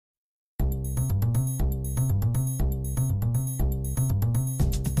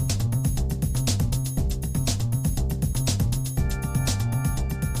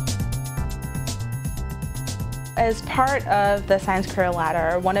As part of the Science Career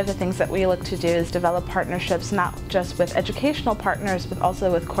Ladder, one of the things that we look to do is develop partnerships not just with educational partners, but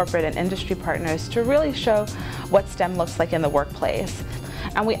also with corporate and industry partners to really show what STEM looks like in the workplace.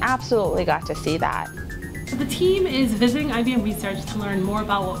 And we absolutely got to see that. The team is visiting IBM Research to learn more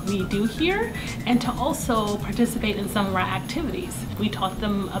about what we do here and to also participate in some of our activities. We taught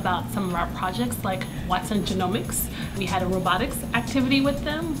them about some of our projects like Watson Genomics. We had a robotics activity with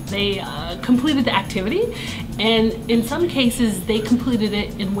them. They completed the activity, and in some cases they completed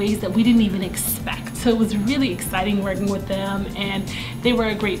it in ways that we didn't even expect. So it was really exciting working with them, and they were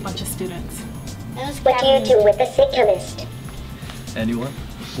a great bunch of students. What do you do with a sick chemist? Anyone?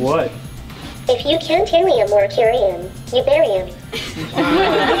 What? If you can't carry him or carry him, you bury him.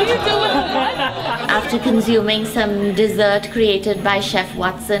 After consuming some dessert created by Chef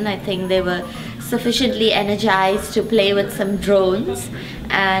Watson, I think they were sufficiently energized to play with some drones,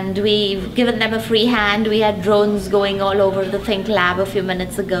 and we've given them a free hand. We had drones going all over the ThinkLab a few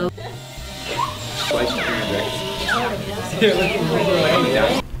minutes ago.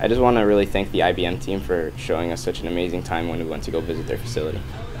 I just want to really thank the IBM team for showing us such an amazing time when we went to go visit their facility.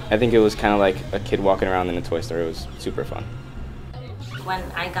 I think it was kind of like a kid walking around in a toy store. It was super fun. When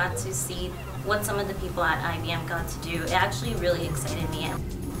I got to see what some of the people at IBM got to do, it actually really excited me.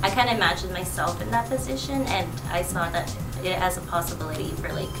 I kind of imagined myself in that position, and I saw that it has a possibility for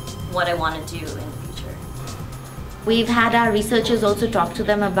what I want to do in the future. We've had our researchers also talk to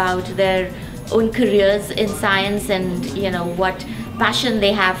them about their own careers in science and what passion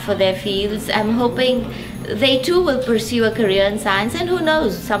they have for their fields. I'm hoping they too will pursue a career in science, and who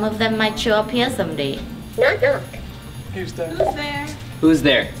knows, some of them might show up here someday. Knock knock. Who's there? Who's there? Who's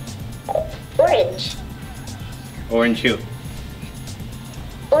there? Orange. Orange who?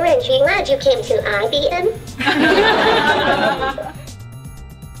 Orange, we glad you came to IBM.